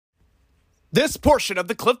This portion of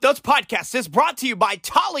the Cliff Notes podcast is brought to you by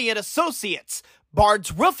Tolly and Associates,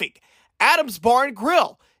 Barnes Roofing, Adams Bar and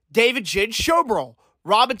Grill, David Gin Showbrow,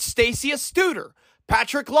 Robin Stacia Studer,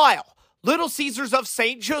 Patrick Lyle, Little Caesars of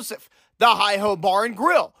St. Joseph, The Hi-Ho Bar and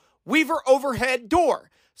Grill, Weaver Overhead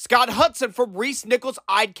Door, Scott Hudson from Reese Nichols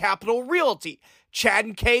Ide Capital Realty, Chad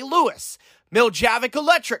and Kay Lewis, Miljavik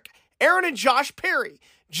Electric, Aaron and Josh Perry,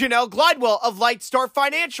 Janelle Glidewell of Lightstar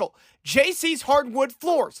Financial, JC's Hardwood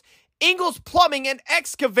Floors, Ingles Plumbing and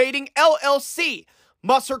Excavating LLC,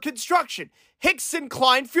 Musser Construction, Hickson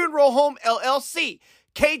Klein Funeral Home LLC,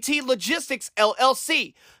 KT Logistics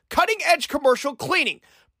LLC, Cutting Edge Commercial Cleaning,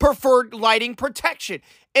 Preferred Lighting Protection,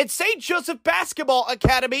 and St. Joseph Basketball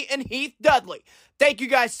Academy and Heath Dudley. Thank you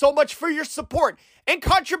guys so much for your support and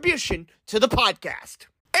contribution to the podcast.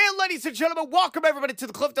 And ladies and gentlemen, welcome everybody to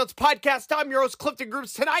the Cliff Notes podcast. I'm your host, Clifton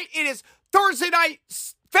Groups. Tonight it is Thursday night,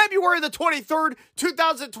 February the 23rd,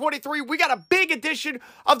 2023. We got a big edition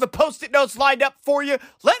of the Post-it Notes lined up for you.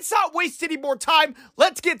 Let's not waste any more time.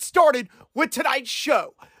 Let's get started with tonight's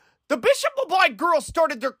show. The Bishop LeBlanc girls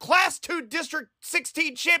started their Class 2 District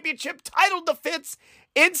 16 Championship title defense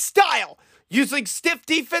in style, using stiff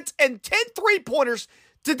defense and 10 3-pointers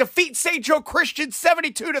to defeat St. Joe Christian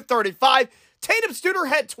 72-35. Tatum Studer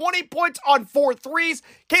had 20 points on 4 threes.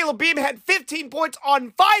 Caleb Beam had 15 points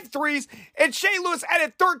on 5 threes. And Shay Lewis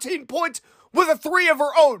added 13 points with a 3 of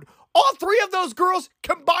her own. All 3 of those girls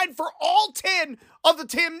combined for all 10 of the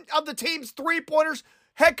team's 3-pointers.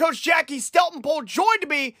 Head coach Jackie Steltenpohl joined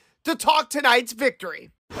me to talk tonight's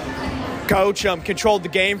victory. Coach controlled the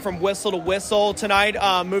game from whistle to whistle tonight,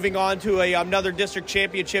 moving on to another district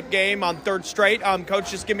championship game on third straight.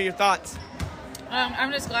 Coach, just give me your thoughts.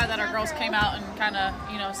 I'm just glad that our girls came out and kind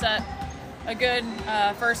of, set a good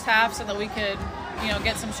first half so that we could,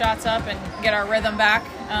 get some shots up and get our rhythm back.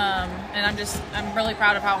 And I'm really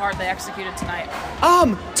proud of how hard they executed tonight.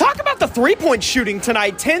 Talk about the 3-point shooting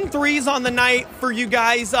tonight. 10 threes on the night for you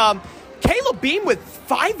guys. Caleb Beam with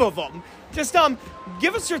 5 of them. Just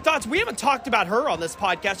give us your thoughts. We haven't talked about her on this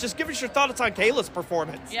podcast. Just give us your thoughts on Kayla's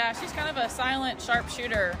performance. Yeah, she's kind of a silent, sharp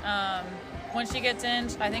shooter. When she gets in,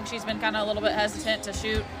 I think she's been kind of a little bit hesitant to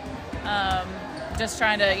shoot, just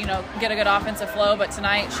trying to, get a good offensive flow. But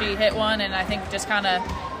tonight she hit one, and I think just kind of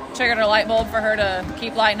triggered a light bulb for her to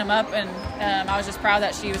keep lighting them up. And I was just proud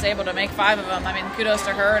that she was able to make 5 of them. I mean, kudos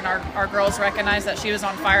to her, and our girls recognized that she was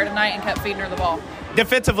on fire tonight and kept feeding her the ball.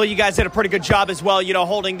 Defensively, you guys did a pretty good job as well,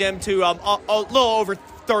 holding them to a little over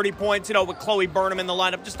 30 points, with Chloe Burnham in the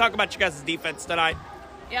lineup. Just talk about you guys' defense tonight.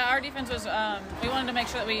 Yeah, our defense was, we wanted to make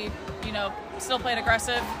sure that we, still played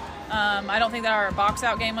aggressive. I don't think that our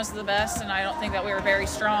box-out game was the best, and I don't think that we were very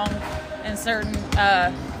strong in certain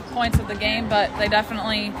points of the game, but they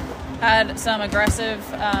definitely had some aggressive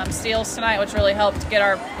steals tonight, which really helped get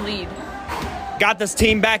our lead. Got this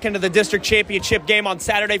team back into the district championship game on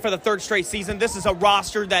Saturday for the 3rd straight season. This is a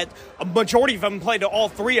roster that a majority of them played to all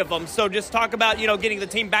 3 of them. So just talk about, getting the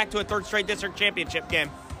team back to a 3rd straight district championship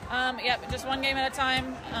game. Just one game at a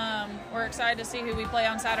time. We're excited to see who we play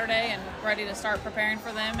on Saturday and ready to start preparing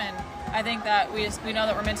for them. And I think that we know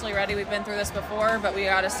that we're mentally ready. We've been through this before, but we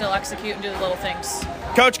got to still execute and do the little things.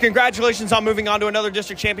 Coach, congratulations on moving on to another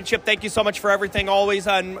district championship. Thank you so much for everything always,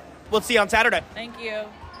 and we'll see you on Saturday. Thank you.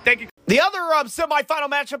 Thank you. The other semifinal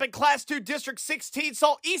matchup in Class 2 District 16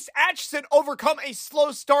 saw East Atchison overcome a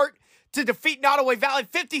slow start to defeat Nottoway Valley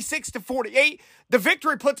 56-48. The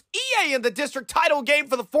victory puts EA in the district title game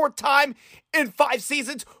for the 4th time in 5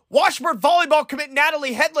 seasons. Washburn volleyball commit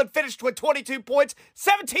Natalie Headland finished with 22 points.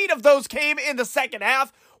 17 of those came in the second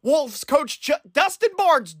half. Wolves coach Dustin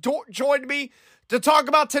Barnes joined me to talk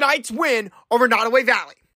about tonight's win over Nottoway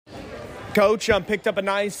Valley. Coach picked up a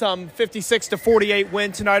nice 56-48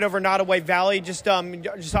 win tonight over Nottoway Valley. Just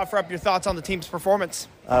offer up your thoughts on the team's performance.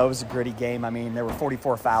 It was a gritty game. I mean, there were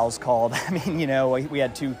 44 fouls called. I mean, we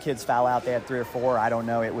had 2 kids foul out. They had 3 or 4. I don't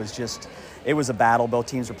know. It was a battle. Both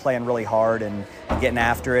teams were playing really hard and getting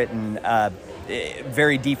after it, and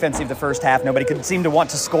very defensive the first half. Nobody could seem to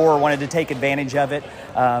want to score or wanted to take advantage of it.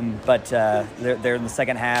 But they're in the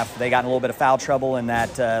second half. They got in a little bit of foul trouble, and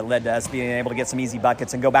that led to us being able to get some easy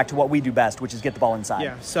buckets and go back to what we do best, which is get the ball inside.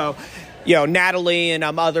 Yeah, so, Natalie and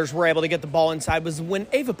others were able to get the ball inside. Was when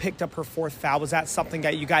Ava picked up her 4th foul, was that something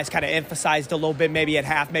that you guys kind of emphasized a little bit, maybe at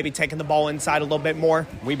half, maybe taking the ball inside a little bit more?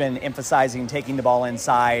 We've been emphasizing taking the ball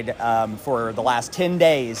inside for the last 10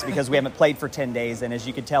 days because we haven't played for 10 days. And as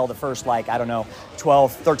you could tell, the first,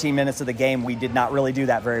 12, 13 minutes of the game, we did not really do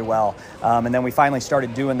that very well. And then we finally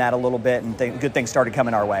started doing that a little bit, and good things started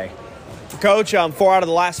coming our way. Coach, 4 out of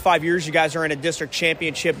the last 5 years, you guys are in a district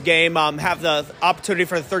championship game. Have the opportunity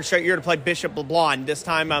for the third straight year to play Bishop LeBlond. This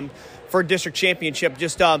time for a district championship.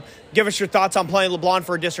 Just give us your thoughts on playing LeBlond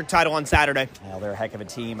for a district title on Saturday. Well, they're a heck of a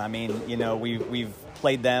team. I mean, we've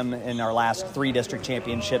played them in our last 3 district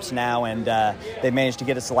championships now, and they managed to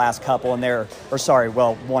get us the last couple. And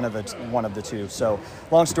one of the 2. So,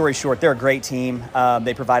 long story short, they're a great team.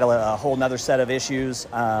 They provide a whole nother set of issues.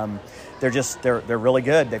 They're really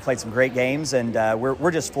good. They played some great games, and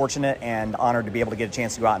we're just fortunate and honored to be able to get a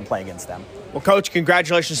chance to go out and play against them. Well, Coach,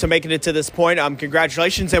 congratulations for making it to this point.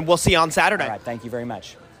 Congratulations, and we'll see you on Saturday. All right, thank you very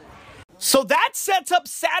much. So that sets up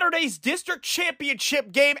Saturday's district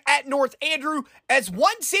championship game at North Andrew as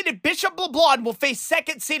 1-seeded Bishop LeBlond will face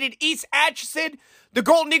 2nd-seeded East Atchison. The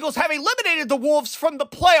Golden Eagles have eliminated the Wolves from the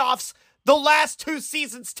playoffs the last 2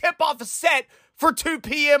 seasons. Tip-off is set for 2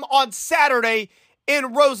 p.m. on Saturday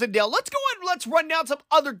in Rosendale. Let's go ahead and let's run down some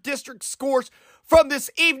other district scores from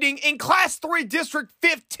this evening. In Class 3, District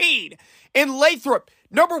 15 in Lathrop,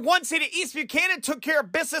 number 1 seeded East Buchanan took care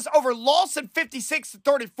of business over Lawson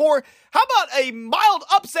 56-34. How about a mild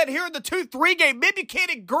upset here in the 2-3 game?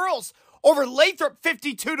 Mid-Buchanan girls over Lathrop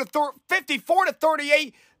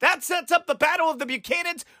 54-38. That sets up the Battle of the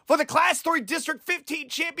Buchanans for the Class 3 District 15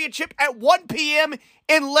 Championship at 1 p.m.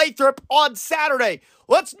 in Lathrop on Saturday.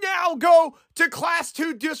 Let's now go to Class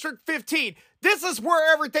 2 District 15. This is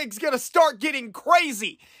where everything's going to start getting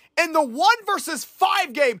crazy. In the 1 versus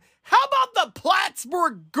 5 game, how about the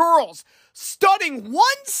Plattsburgh girls stunning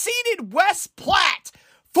 1-seeded West Platte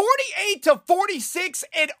 48-46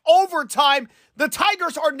 in overtime? The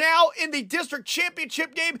Tigers are now in the district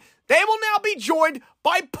championship game. They will now be joined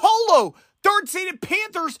by Polo. 3rd-seeded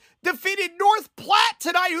Panthers defeated North Platte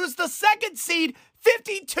tonight, who's the 2nd seed,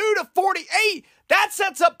 52-48. That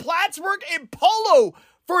sets up Plattsburgh and Polo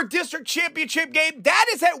for a district championship game. That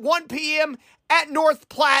is at 1 p.m. at North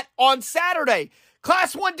Platte on Saturday.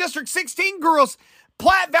 Class 1 District 16 girls,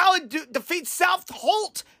 Platte Valley defeats South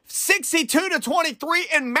Holt 62-23,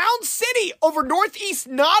 and Mound City over Northeast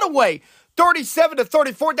Nottoway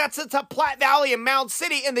 37-34. That sets up Platte Valley and Mound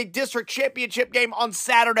City in the district championship game on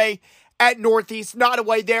Saturday at Northeast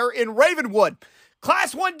Nottoway there in Ravenwood.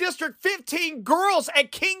 Class 1 District 15 girls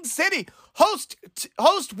at King City host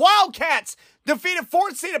Wildcats defeated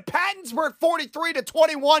 4th-seeded Pattonsburg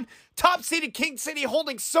 43-21. Top-seeded King City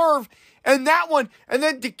holding serve in that one. And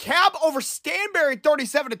then DeKalb over Stanberry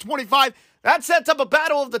 37-25. That sets up a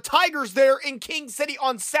battle of the Tigers there in King City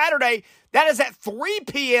on Saturday. That is at 3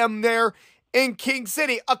 p.m. there in King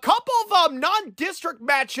City. A couple of non-district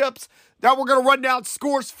matchups that we're going to run down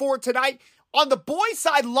scores for tonight. On the boys'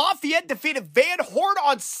 side, Lafayette defeated Van Horn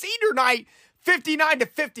on Senior Night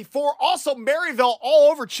 59-54. Also, Maryville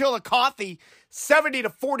all over Chillicothe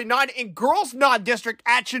 70-49. In girls non-district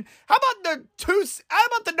action, how about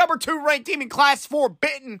the number 2 ranked team in Class 4,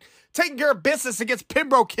 Benton, taking care of business against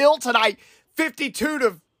Pembroke Hill tonight,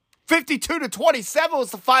 52-27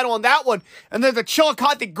 was the final on that one. And then the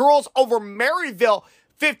Chillicothe girls over Maryville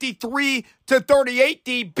 53-38.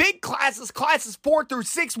 The big classes 4 through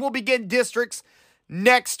 6 will begin districts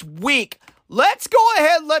next week. Let's go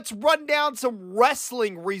ahead. Let's run down some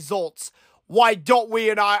wrestling results. Why don't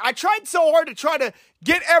we? And I tried so hard to try to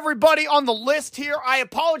get everybody on the list here. I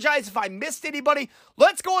apologize if I missed anybody.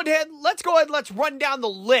 Let's go ahead. Let's run down the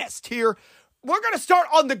list here. We're going to start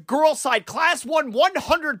on the girl side. Class 1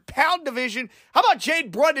 100-pound division. How about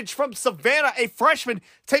Jade Brundage from Savannah, a freshman,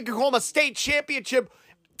 taking home a state championship?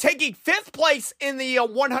 Taking 5th place in the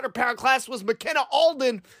 100-pound class was McKenna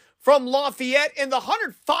Alden from Lafayette. In the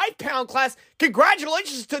 105-pound class,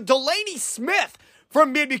 congratulations to Delaney Smith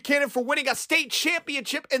from Mid-Buchanan for winning a state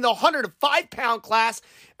championship in the 105-pound class.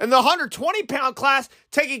 In the 120-pound class,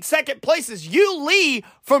 taking 2nd place is Yu Lee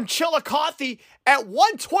from Chillicothe. At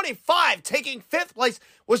 125, taking 5th place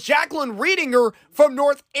was Jacqueline Reedinger from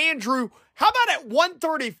North Andrew. How about at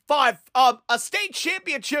 135, a state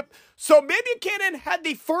championship? So Mid-Buchanan had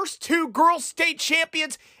the first 2 girls state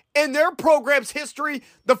champions in their program's history.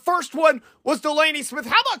 The first one was Delaney Smith.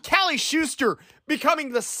 How about Callie Schuster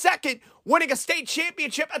becoming the 2nd, winning a state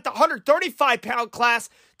championship at the 135-pound class?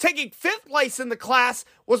 Taking 5th place in the class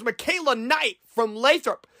was Michaela Knight from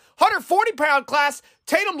Lathrop. 140-pound class,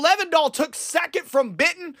 Tatum Levendahl took 2nd from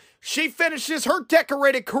Benton. She finishes her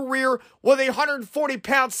decorated career with a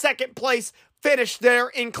 140-pound 2nd place finish there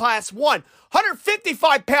in Class 1.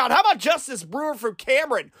 155-pound, how about Justice Brewer from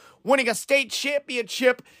Cameron winning a state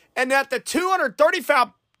championship? And at the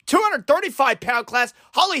 235-pound class,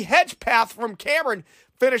 Holly Hedgepath from Cameron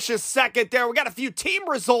finishes second there. We got a few team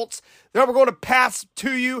results that we're going to pass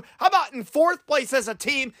to you. How about in fourth place as a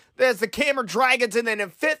team, there's the Cameron Dragons, and then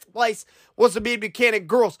in fifth place was the Mid-Buchanan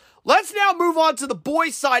Girls. Let's now move on to the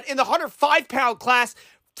boys' side. In the 105-pound class,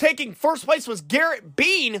 taking first place was Garrett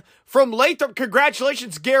Bean from Lathrop.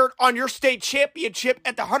 Congratulations, Garrett, on your state championship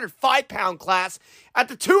at the 105-pound class. At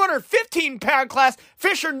the 215-pound class,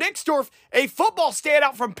 Fisher Nixdorf, a football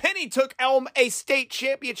standout from Penny, took home a state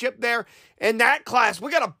championship there in that class. We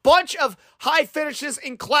got a bunch of high finishes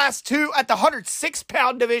in Class 2 at the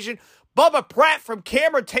 106-pound division. Bubba Pratt from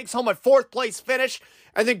Cameron takes home a fourth-place finish.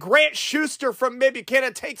 And then Grant Schuster from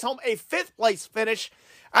Mid-Buchanan takes home a fifth-place finish.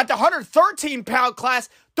 At the 113-pound class,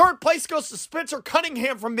 third place goes to Spencer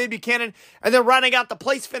Cunningham from Mid-Buchanan. And then rounding out the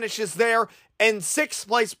place finishes there, and sixth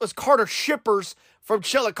place was Carter Shippers from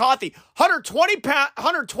Chillicothe.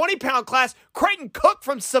 120-pound class, Creighton Cook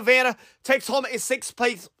from Savannah takes home a sixth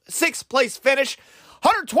place finish.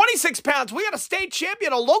 126 pounds, we got a state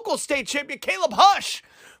champion, a local state champion, Caleb Hush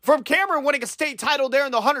from Cameron, winning a state title there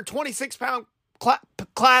in the 126-pound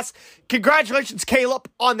class. Congratulations, Caleb,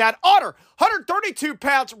 on that honor. 132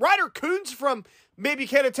 pounds, Ryder Coons from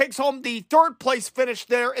Mid-Buchanan takes home the third place finish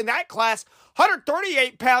there in that class.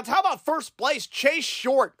 138 pounds, how about first place, Chase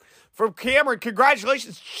Short from Cameron.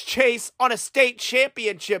 Congratulations, Chase, on a state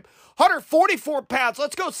championship. 144 pounds,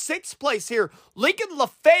 let's go sixth place here, Lincoln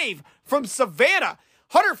LaFave from Savannah.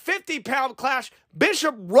 150-pound class,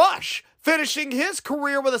 Bishop Rush finishing his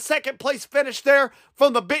career with a second-place finish there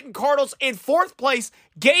from the Benton Cardinals. In fourth place,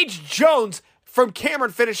 Gage Jones from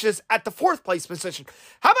Cameron finishes at the fourth-place position.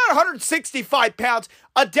 How about 165 pounds?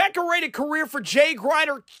 A decorated career for Jay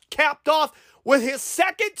Griner capped off with his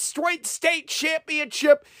second straight state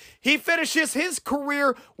championship. He finishes his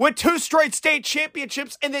career with 2 straight state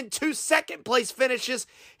championships and then 2 second-place finishes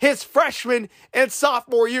his freshman and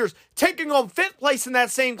sophomore years. Taking home fifth place in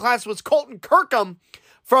that same class was Colton Kirkham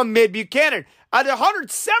from Mid-Buchanan. At the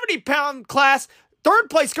 170-pound class,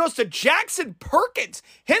 third place goes to Jackson Perkins.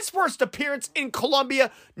 His first appearance in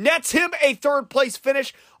Columbia nets him a third-place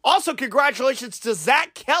finish. Also, congratulations to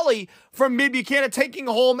Zach Kelly from Mid-Buchanan taking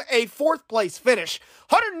home a fourth-place finish.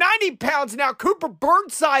 190 pounds now, Cooper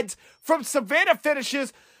Burnsides from Savannah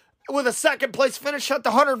finishes with a second-place finish at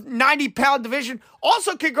the 190-pound division.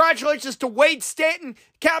 Also, congratulations to Wade Stanton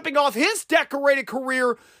capping off his decorated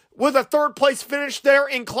career with a third-place finish there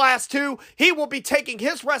in Class 2. He will be taking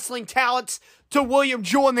his wrestling talents to William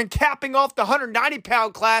Jewell. And then capping off the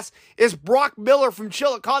 190-pound class is Brock Miller from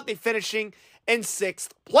Chillicothe finishing in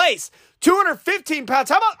sixth place. 215 pounds.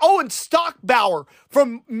 How about Owen Stockbauer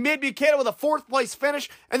from Mid-Buchanan with a fourth-place finish?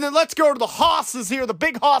 And then let's go to the hosses here, the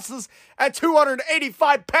big hosses at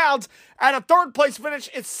 285 pounds. At a third-place finish,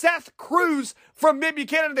 it's Seth Cruz from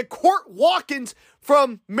Mid-Buchanan and then Court Watkins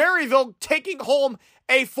from Maryville taking home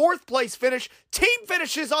a fourth-place finish. Team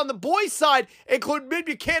finishes on the boys' side include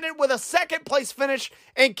Mid-Buchanan with a second-place finish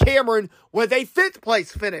and Cameron with a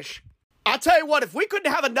fifth-place finish. I'll tell you what, if we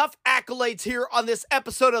couldn't have enough accolades here on this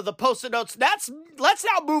episode of the Post-it Notes, let's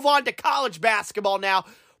now move on to college basketball now.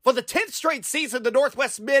 For the 10th straight season, the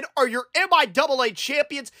Northwest Mid are your MIAA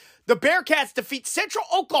champions. The Bearcats defeat Central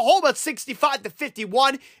Oklahoma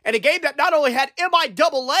 65-51 in a game that not only had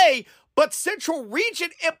MIAA, but Central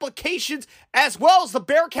Region implications, as well as the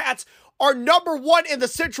Bearcats are number 1 in the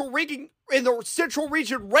Central Region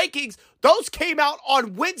rankings. Those came out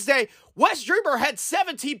on Wednesday. Wes Dreamer had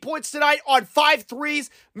 17 points tonight on 5 threes.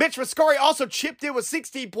 Mitch Mascari also chipped in with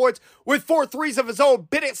 16 points with 4 threes of his own.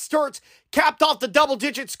 Bennett Sturts capped off the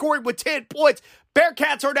double-digit scoring with 10 points.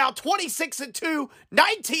 Bearcats are now 26-2,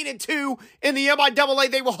 19-2 in the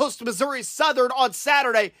MIAA. They will host Missouri Southern on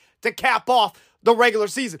Saturday to cap off the regular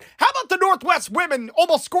season. How about the Northwest women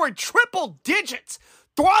almost scoring triple digits,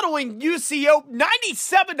 throttling UCO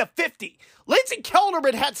 97-50. Lindsey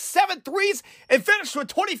Kelderman had 7 threes and finished with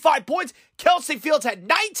 25 points. Kelsey Fields had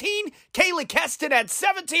 19, Kaylee Keston had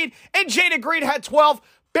 17, and Jada Green had 12.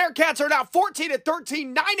 Bearcats are now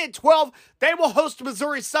 14-13, 9-12. They will host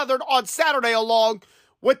Missouri Southern on Saturday along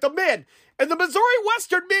with the men. And the Missouri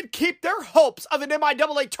Western Mid keep their hopes of an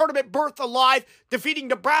MIAA tournament berth alive, defeating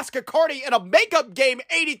Nebraska Kearney in a makeup game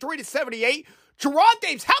 83-78. Jerron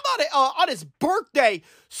Dames, how about on his birthday,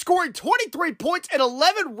 scoring 23 points and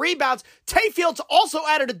 11 rebounds. Tay Fields also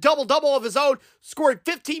added a double-double of his own, scoring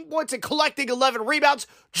 15 points and collecting 11 rebounds.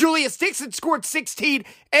 Julius Dixon scored 16,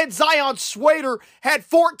 and Zion Swader had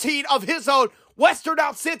 14 of his own. Western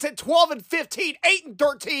now sits at 12-15,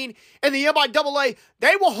 8-13 in the MIAA.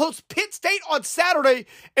 They will host Pitt State on Saturday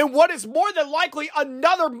in what is more than likely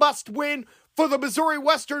another must-win for the Missouri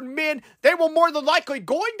Western men. They will more than likely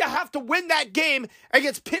going to have to win that game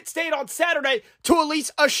against Pitt State on Saturday to at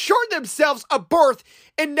least assure themselves a berth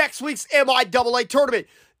in next week's MIAA tournament.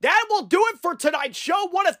 That will do it for tonight's show.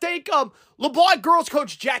 Want to thank LeBlanc girls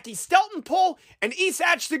coach Jackie Steltenpohl and East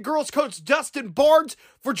Atchison girls coach Dustin Barnes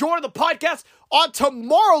for joining the podcast. On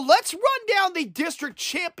tomorrow, let's run down the district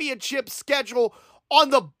championship schedule on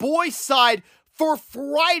the boys' side for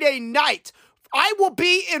Friday night. I will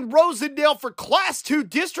be in Rosendale for Class 2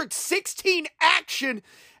 District 16 action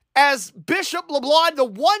as Bishop LeBlanc, the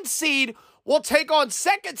 1 seed, will take on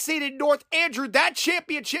 2nd seeded North Andrew. That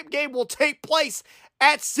championship game will take place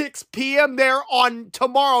at 6 p.m. there on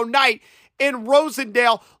tomorrow night in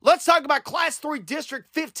Rosendale. Let's talk about Class 3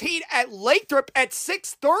 District 15 at Lathrop at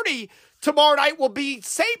 6:30. Tomorrow night will be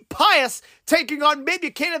St. Pius taking on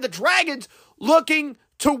Mid-Buchanan. The Dragons looking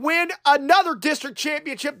to win another district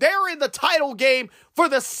championship. They're in the title game for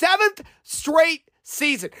the 7th straight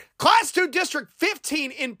season. Class 2 District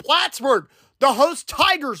 15 in Plattsburgh. The host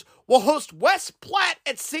Tigers will host West Platte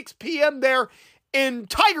at 6 p.m. there in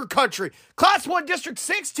Tiger Country. Class 1 District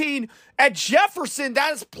 16 at Jefferson,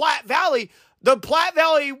 that is Platte Valley. The Platte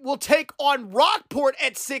Valley will take on Rockport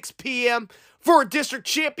at 6 p.m. for a district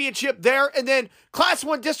championship there. And then Class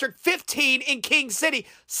 1 District 15 in King City.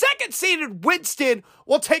 2nd seeded Winston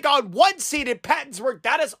will take on 1 seeded Pattonsburg.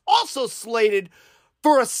 That is also slated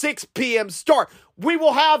for a 6 p.m. start. We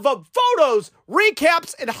will have photos,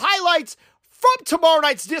 recaps, and highlights from tomorrow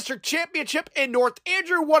night's district championship in North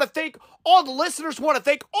Andrew. Want to thank all the listeners, want to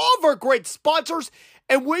thank all of our great sponsors,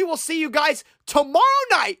 and we will see you guys tomorrow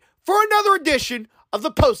night for another edition of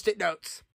the Post-it Notes.